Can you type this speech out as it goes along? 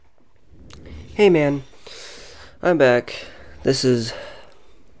Hey man, I'm back. This is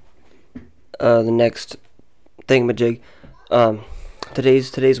the next thingamajig. Um,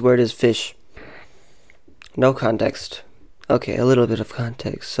 today's word is fish. No context. Okay, a little bit of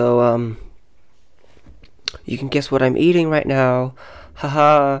context. So you can guess what I'm eating right now.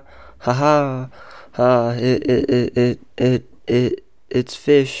 Haha, haha, ha. It's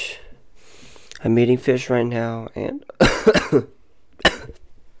fish. I'm eating fish right now, and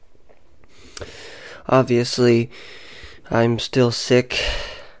obviously, I'm still sick.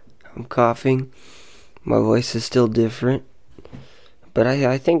 I'm coughing. My voice is still different, but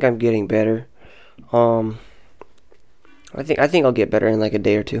I think I'm getting better. Um, I think I'll get better in like a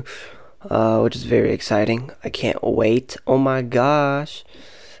day or two, which is very exciting. I can't wait. Oh my gosh.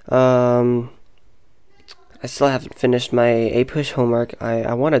 Um, I still haven't finished my A push homework.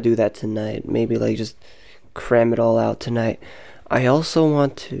 I want to do that tonight. Maybe like just cram it all out tonight. I also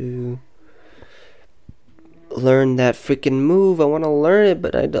want to learn that freaking move. I want to learn it,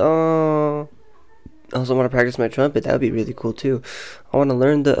 but I don't. I also want to practice my trumpet. That would be really cool too. I want to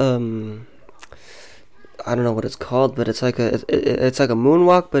learn the I don't know what it's called, but it's like a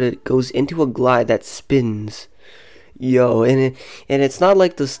moonwalk, but it goes into a glide that spins. Yo, and it's not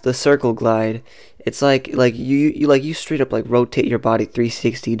like the circle glide. It's like you straight up like rotate your body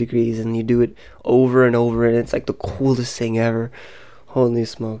 360 degrees and you do it over and over, and it's like the coolest thing ever. Holy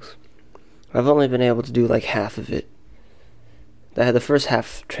smokes. I've only been able to do like half of it. The first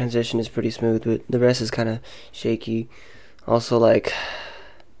half transition is pretty smooth, but the rest is kind of shaky. Also, like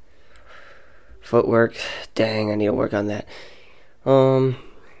footwork. Dang, I need to work on that. What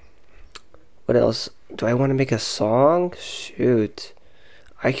else? Do I want to make a song? Shoot,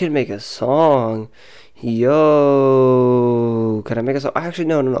 I could make a song. Yo, can I make a song? Actually,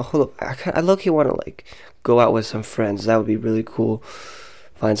 no. Hold up. I low-key want to like go out with some friends. That would be really cool.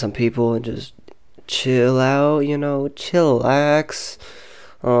 Find some people and just chill out, chillax.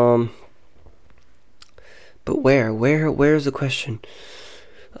 But where's the question?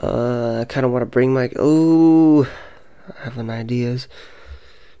 I kind of want to bring my. Oh, I have an ideas.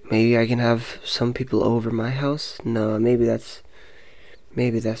 Maybe I can have some people over my house. No, maybe that's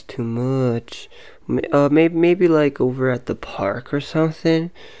too much. Maybe like over at the park or something.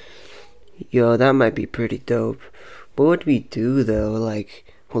 Yo, that might be pretty dope. What would we do though?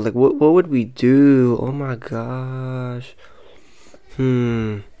 What would we do? Oh my gosh.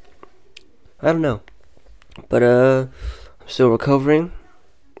 I don't know. But I'm still recovering.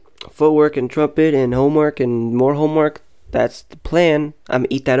 Footwork and trumpet and homework and more homework. That's the plan. I'm gonna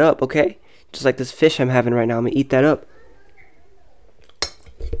eat that up, okay? Just like this fish I'm having right now. I'm gonna eat that up.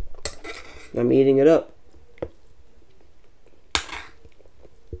 I'm eating it up.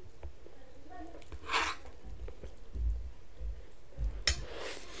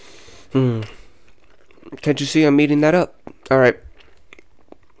 Can't you see I'm eating that up? Alright.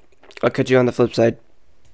 I'll catch you on the flip side.